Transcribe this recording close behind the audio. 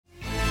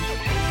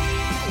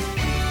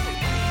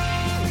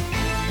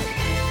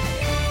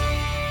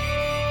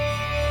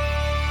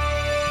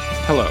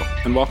Hello,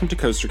 and welcome to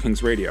Coaster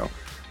Kings Radio.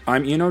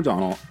 I'm Ian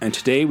O'Donnell, and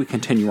today we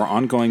continue our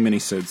ongoing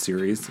Minisode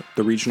series,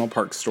 The Regional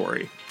Park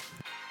Story.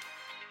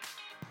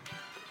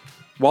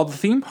 While the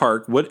theme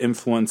park would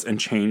influence and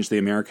change the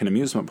American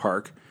amusement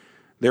park,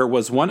 there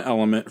was one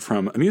element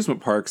from amusement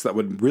parks that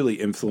would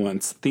really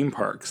influence theme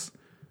parks.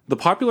 The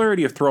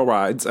popularity of thrill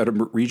rides at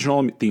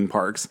regional theme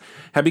parks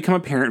had become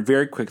apparent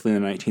very quickly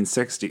in the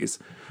 1960s.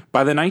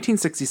 By the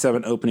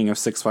 1967 opening of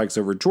Six Flags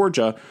Over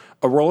Georgia,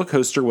 a roller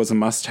coaster was a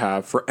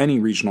must-have for any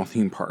regional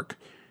theme park.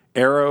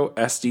 Arrow,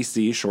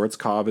 SDC,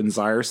 Schwarzkopf, and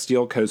Zire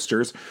steel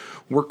coasters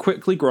were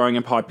quickly growing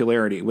in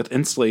popularity, with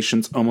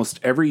installations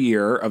almost every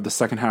year of the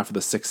second half of the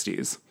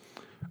 60s.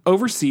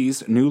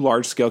 Overseas, new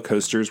large-scale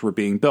coasters were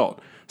being built,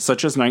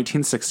 such as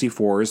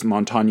 1964's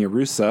Montaña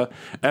Rusa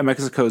at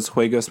Mexico's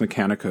Juegos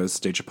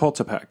Mecanicos de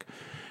Chapultepec,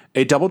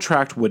 a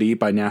double-tracked Woody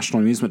by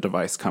National Amusement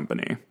Device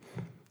Company,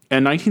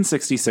 and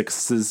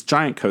 1966's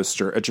Giant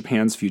Coaster at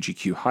Japan's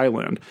Fuji-Q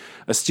Highland,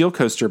 a steel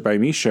coaster by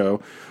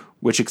Minisode,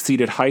 which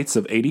exceeded heights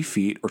of 80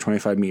 feet or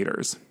 25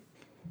 meters.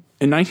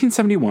 In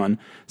 1971,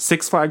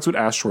 Six Flags would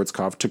ask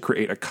Schwarzkopf to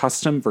create a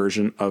custom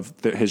version of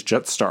his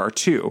Jetstar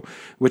 2,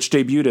 which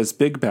debuted as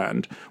Big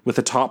Bend, with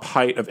a top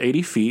height of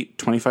 80 feet,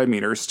 25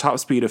 meters, top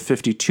speed of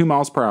 52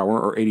 miles per hour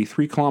or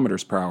 83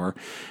 kilometers per hour,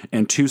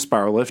 and 2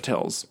 spiral lift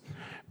hills.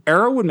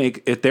 Arrow would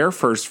make it their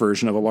first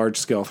version of a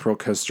large-scale thrill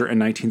coaster in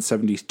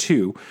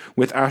 1972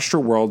 with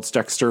Astroworld's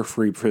Dexter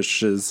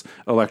Freefish's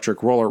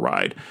electric roller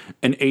ride,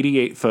 an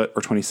 88-foot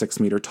or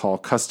 26-meter tall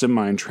custom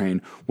mine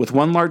train with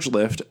one large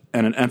lift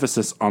and an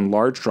emphasis on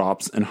large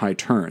drops and high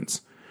turns.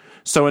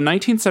 So in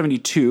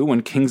 1972,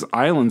 when Kings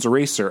Island's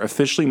Racer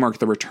officially marked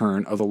the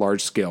return of the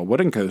large-scale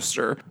wooden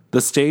coaster,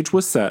 the stage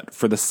was set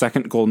for the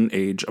second golden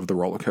age of the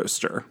roller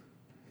coaster.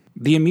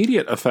 The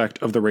immediate effect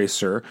of the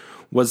Racer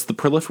was the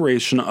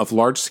proliferation of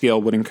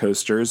large-scale wooden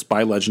coasters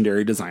by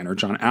legendary designer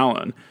John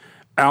Allen.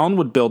 Allen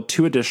would build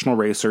 2 additional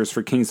racers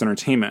for King's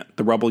Entertainment,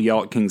 the Rebel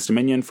Yell at King's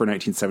Dominion for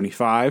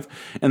 1975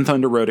 and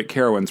Thunder Road at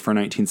Carowinds for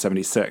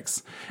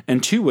 1976,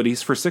 and 2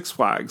 Woodies for Six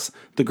Flags,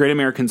 the Great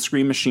American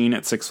Scream Machine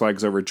at Six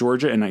Flags Over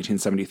Georgia in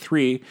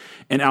 1973,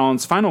 and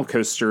Allen's final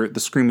coaster, the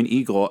Screaming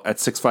Eagle, at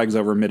Six Flags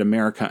Over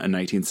Mid-America in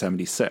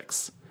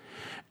 1976.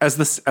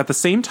 At the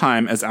same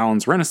time as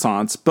Allen's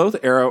Renaissance, both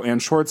Arrow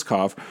and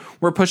Schwarzkopf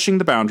were pushing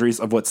the boundaries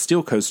of what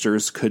steel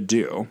coasters could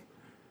do.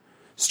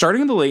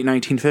 Starting in the late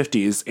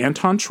 1950s,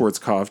 Anton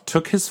Schwarzkopf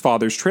took his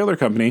father's trailer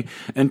company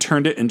and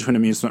turned it into an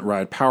amusement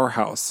ride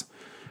powerhouse.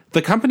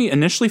 The company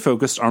initially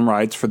focused on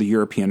rides for the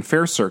European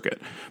fair circuit,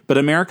 but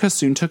America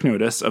soon took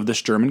notice of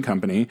this German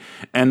company,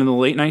 and in the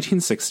late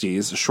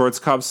 1960s,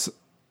 Schwarzkopf's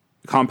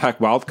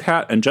compact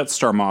Wildcat and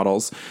Jetstar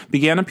models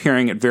began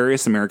appearing at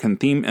various American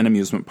theme and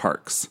amusement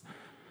parks.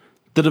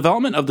 The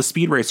development of the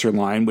Speed Racer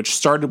line, which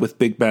started with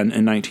Big Bend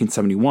in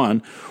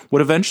 1971,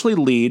 would eventually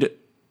lead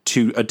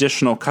to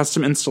additional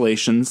custom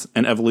installations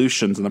and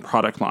evolutions in the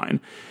product line.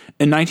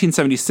 In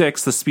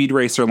 1976, the Speed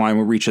Racer line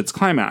will reach its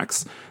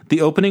climax,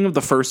 the opening of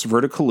the first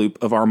vertical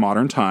loop of our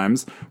modern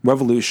times,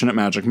 Revolution at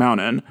Magic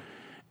Mountain.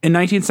 In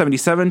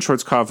 1977,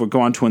 Schwarzkopf would go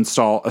on to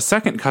install a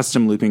second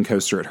custom looping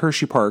coaster at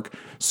Hershey Park,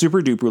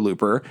 Super Duper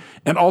Looper,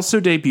 and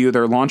also debut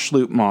their launch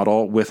loop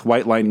model with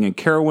White Lightning at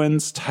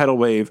Carowinds, Tidal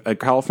Wave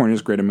at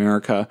California's Great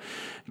America,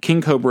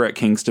 King Cobra at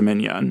King's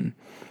Dominion.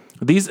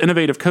 These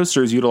innovative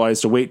coasters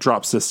utilized a weight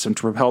drop system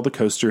to propel the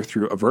coaster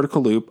through a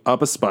vertical loop,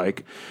 up a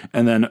spike,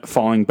 and then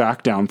falling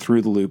back down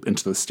through the loop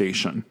into the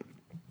station.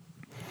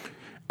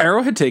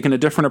 Arrow had taken a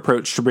different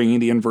approach to bringing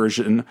the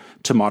inversion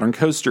to modern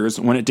coasters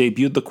when it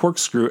debuted the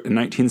Corkscrew in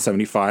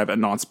 1975 at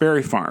Knott's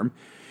Berry Farm.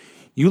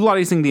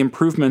 Utilizing the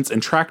improvements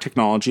in track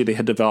technology they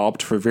had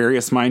developed for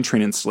various mine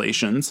train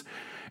installations,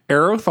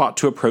 Arrow thought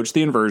to approach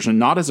the inversion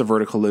not as a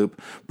vertical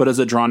loop, but as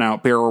a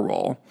drawn-out barrel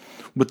roll,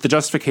 with the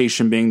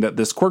justification being that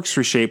this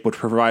corkscrew shape would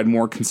provide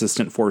more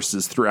consistent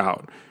forces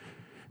throughout.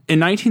 In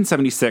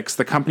 1976,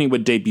 the company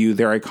would debut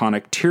their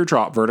iconic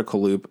teardrop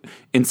vertical loop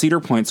in Cedar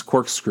Point's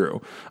Corkscrew,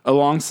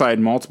 alongside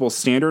multiple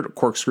standard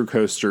corkscrew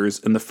coasters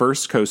in the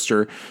first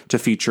coaster to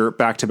feature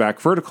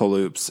back-to-back vertical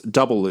loops,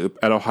 Double Loop,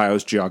 at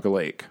Ohio's Geauga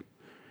Lake.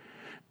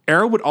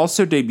 Arrow would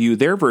also debut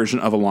their version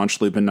of a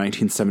launch loop in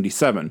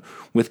 1977,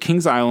 with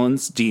Kings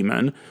Island's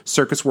Demon,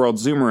 Circus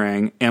World's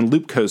Zoomerang, and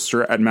Loop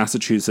Coaster at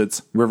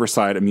Massachusetts'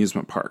 Riverside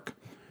Amusement Park.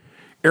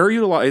 Arrow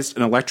utilized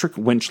an electric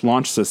winch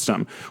launch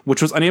system,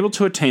 which was unable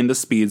to attain the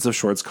speeds of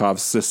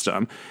Schwarzkopf's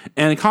system,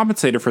 and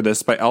compensated for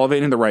this by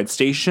elevating the ride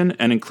station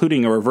and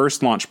including a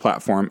reverse launch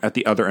platform at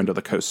the other end of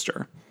the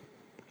coaster.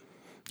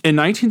 In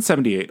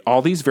 1978,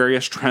 all these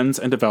various trends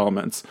and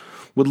developments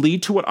would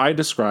lead to what I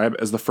describe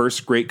as the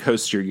first great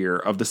coaster year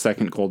of the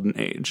second golden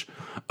age,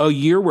 a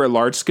year where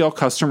large-scale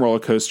custom roller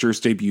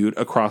coasters debuted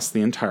across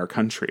the entire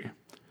country.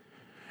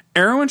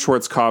 Arrow and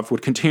Schwarzkopf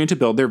would continue to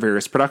build their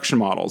various production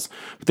models,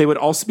 but they would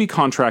also be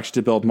contracted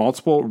to build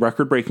multiple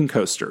record-breaking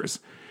coasters.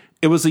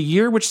 It was a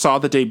year which saw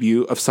the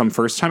debut of some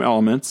first-time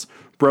elements,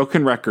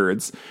 broken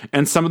records,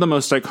 and some of the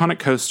most iconic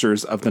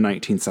coasters of the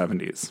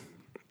 1970s.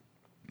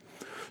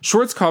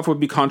 Schwarzkopf would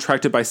be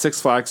contracted by Six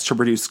Flags to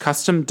produce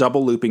custom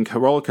double-looping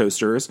roller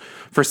coasters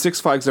for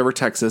Six Flags Over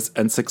Texas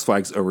and Six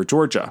Flags Over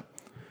Georgia.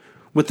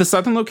 With the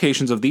southern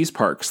locations of these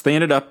parks, they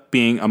ended up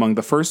being among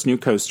the first new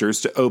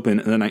coasters to open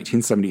in the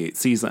 1978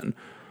 season.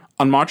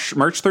 On March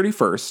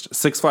 31st,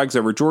 Six Flags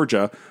Over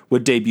Georgia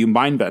would debut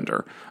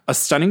Mindbender, a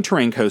stunning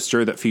terrain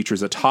coaster that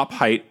features a top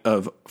height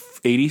of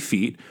 80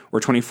 feet, or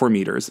 24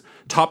 meters,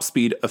 top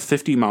speed of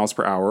 50 miles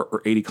per hour,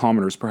 or 80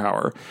 kilometers per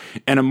hour,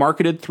 and a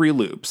marketed 3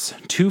 loops,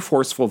 2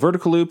 forceful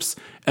vertical loops,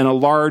 and a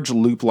large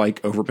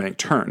loop-like overbank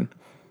turn.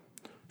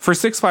 For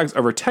Six Flags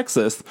Over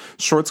Texas,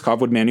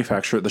 Schwarzkopf would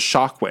manufacture the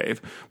Shockwave,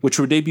 which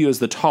would debut as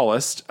the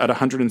tallest at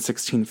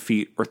 116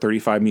 feet or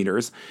 35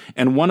 meters,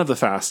 and one of the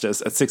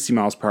fastest at 60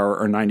 miles per hour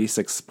or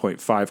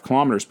 96.5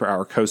 kilometers per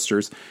hour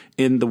coasters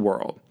in the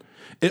world.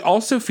 It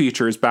also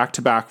features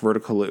back-to-back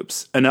vertical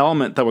loops, an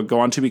element that would go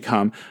on to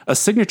become a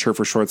signature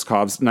for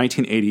Schwarzkopf's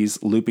 1980s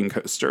looping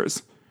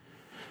coasters.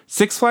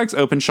 Six Flags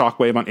opened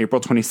Shockwave on April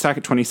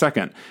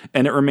 22nd,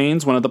 and it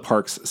remains one of the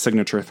park's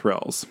signature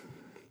thrills.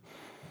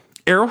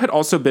 Arrow had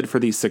also bid for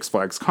these Six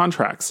Flags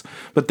contracts,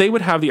 but they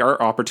would have the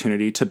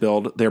opportunity to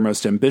build their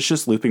most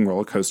ambitious looping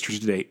roller coaster to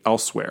date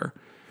elsewhere.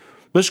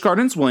 Busch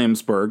Gardens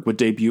Williamsburg would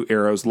debut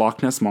Arrow's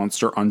Loch Ness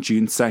Monster on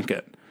June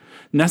 2nd.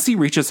 Nessie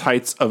reaches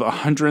heights of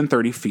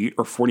 130 feet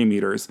or 40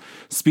 meters,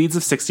 speeds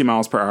of 60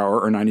 miles per hour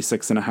or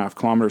 96.5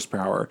 kilometers per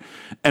hour,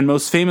 and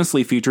most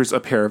famously features a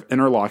pair of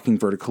interlocking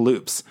vertical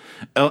loops,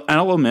 an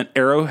element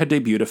Arrow had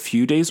debuted a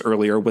few days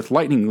earlier with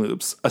Lightning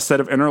Loops, a set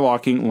of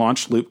interlocking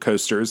launch loop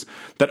coasters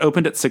that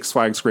opened at Six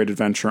Flags Great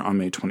Adventure on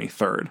May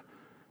 23rd.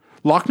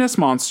 Loch Ness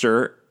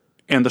Monster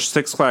and the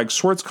Six Flags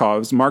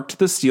Schwarzkopf marked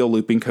the steel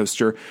looping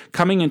coaster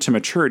coming into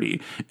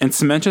maturity and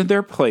cemented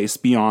their place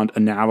beyond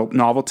a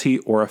novelty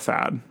or a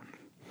fad.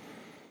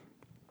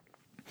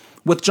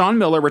 With John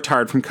Miller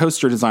retired from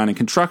coaster design and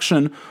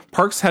construction,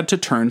 parks had to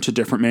turn to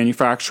different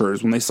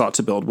manufacturers when they sought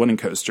to build wooden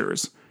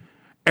coasters.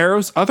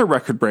 Arrow's other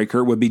record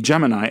breaker would be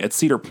Gemini at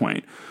Cedar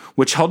Point,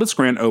 which held its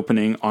grand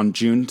opening on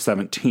June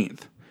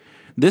 17th.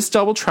 This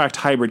double-tracked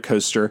hybrid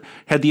coaster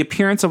had the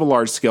appearance of a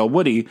large-scale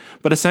Woody,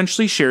 but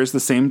essentially shares the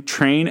same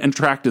train and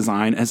track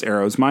design as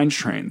Arrow's Mine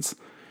Trains.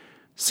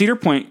 Cedar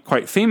Point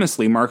quite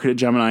famously marketed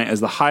Gemini as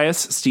the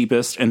highest,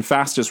 steepest, and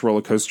fastest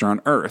roller coaster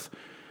on Earth.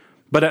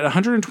 But at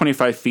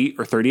 125 feet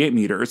or 38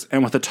 meters,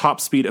 and with a top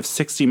speed of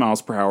 60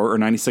 miles per hour or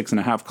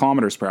 96.5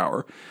 kilometers per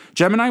hour,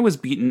 Gemini was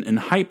beaten in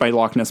height by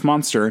Loch Ness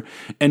Monster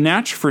and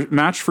matched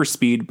for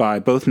speed by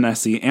both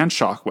Nessie and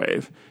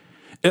Shockwave.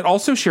 It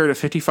also shared a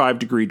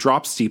 55-degree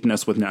drop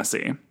steepness with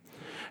Nessie.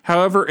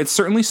 However, it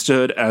certainly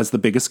stood as the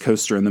biggest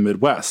coaster in the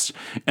Midwest,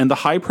 and the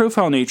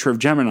high-profile nature of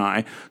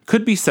Gemini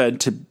could be said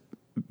to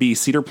be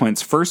Cedar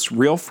Point's first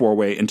real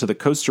foray into the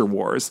coaster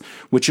wars,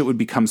 which it would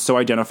become so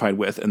identified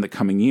with in the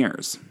coming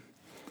years.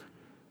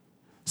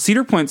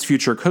 Cedar Point's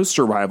future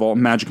coaster rival,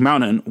 Magic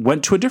Mountain,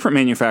 went to a different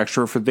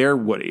manufacturer for their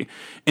Woody.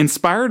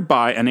 Inspired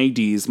by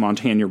NAD's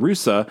Montagne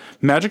Russa,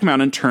 Magic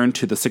Mountain turned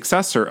to the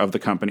successor of the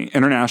company,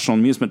 International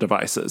Amusement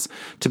Devices,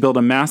 to build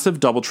a massive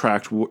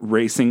double-tracked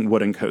racing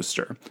wooden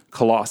coaster,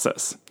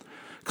 Colossus.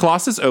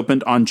 Colossus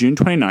opened on June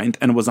 29th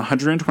and was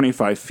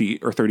 125 feet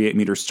or 38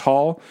 meters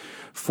tall,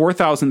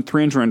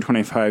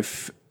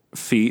 4,325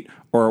 feet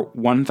or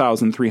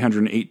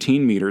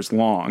 1,318 meters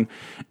long,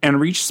 and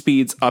reached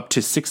speeds up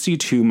to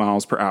 62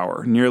 miles per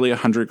hour, nearly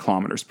 100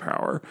 kilometers per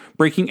hour,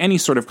 breaking any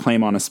sort of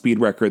claim on a speed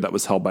record that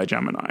was held by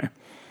Gemini.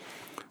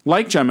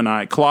 Like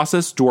Gemini,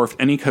 Colossus dwarfed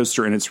any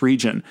coaster in its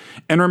region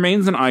and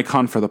remains an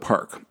icon for the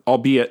park,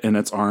 albeit in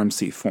its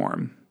RMC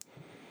form.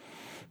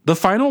 The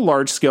final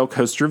large-scale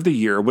coaster of the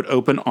year would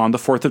open on the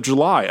 4th of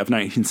July of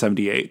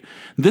 1978,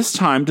 this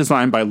time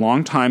designed by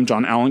longtime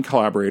John Allen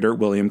collaborator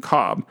William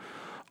Cobb.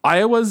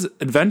 Iowa's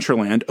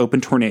Adventureland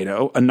opened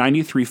Tornado, a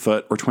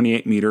 93-foot or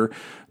 28-meter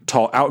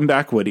tall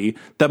out-and-back Woody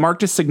that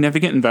marked a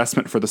significant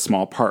investment for the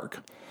small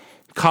park.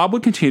 Cobb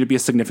would continue to be a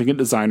significant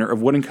designer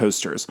of wooden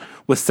coasters,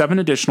 with 7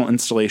 additional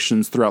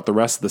installations throughout the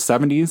rest of the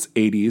 70s,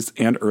 80s,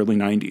 and early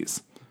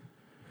 90s.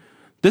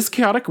 This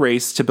chaotic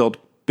race to build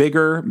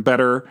bigger,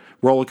 better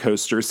roller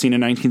coasters seen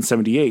in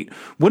 1978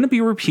 wouldn't be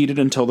repeated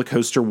until the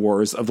coaster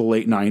wars of the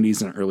late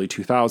 90s and early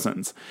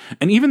 2000s.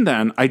 And even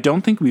then, I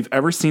don't think we've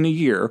ever seen a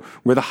year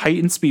where the height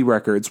and speed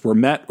records were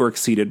met or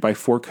exceeded by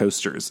 4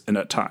 coasters in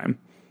that time.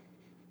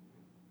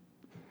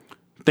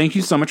 Thank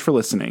you so much for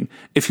listening.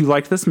 If you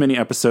liked this mini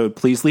episode,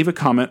 please leave a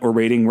comment or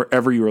rating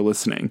wherever you are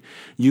listening.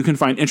 You can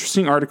find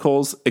interesting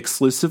articles,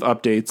 exclusive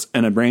updates,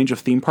 and a range of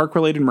theme park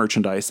related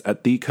merchandise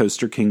at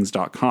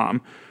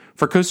thecoasterkings.com.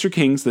 For Coaster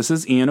Kings, this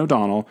is Ian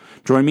O'Donnell.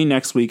 Join me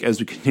next week as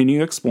we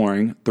continue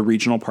exploring the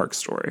regional park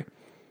story.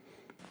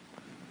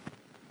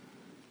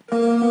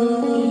 Imagine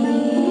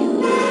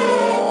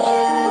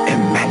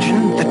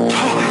the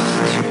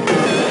tallest,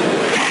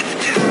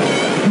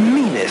 fastest,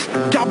 meanest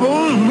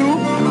double-loop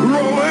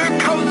roller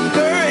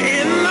coaster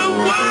in the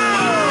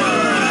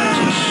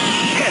world!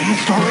 10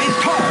 stories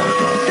tall,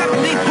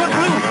 70-foot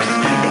loops.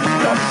 It's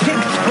the Six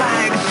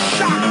Flags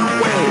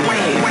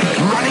Shockwave,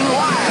 running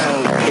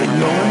wild in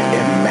your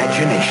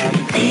imagination.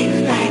 imagination.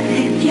 Things like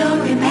lift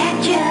your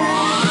imagination.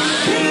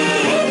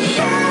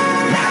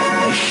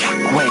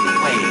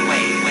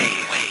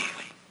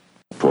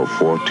 For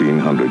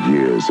 1,400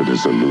 years it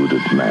has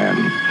eluded man.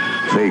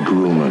 Vague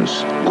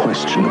rumors,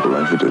 questionable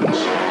evidence,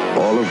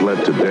 all have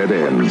led to dead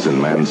ends in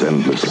man's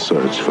endless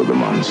search for the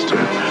monster.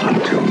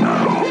 Until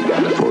now,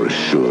 for as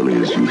surely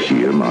as you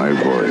hear my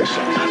voice,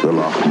 the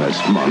Loch Ness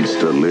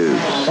Monster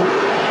lives.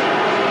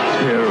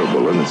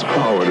 Terrible in its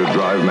power to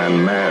drive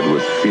man mad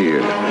with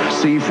fear.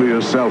 See for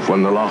yourself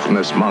when the Loch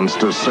Ness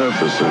Monster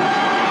surfaces.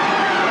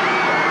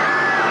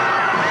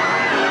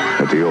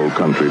 At the Old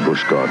Country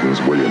Busch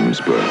Gardens,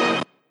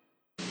 Williamsburg.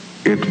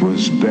 It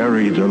was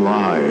buried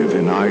alive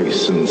in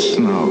ice and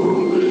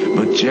snow,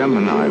 but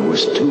Gemini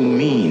was too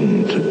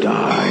mean to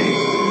die.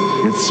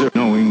 It's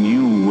knowing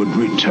you would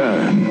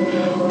return.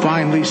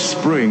 Finally,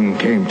 spring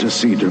came to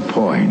Cedar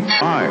Point.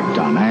 Arrived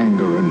on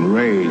anger and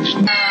rage.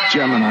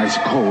 Gemini's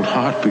cold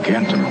heart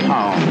began to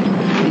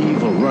pound.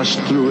 Evil rushed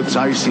through its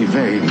icy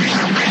veins.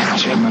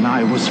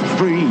 Gemini was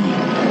free.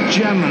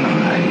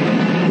 Gemini.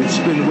 It's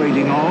been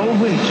waiting all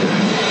winter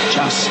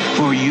just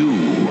for you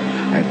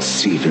at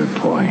Cedar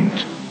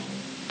Point.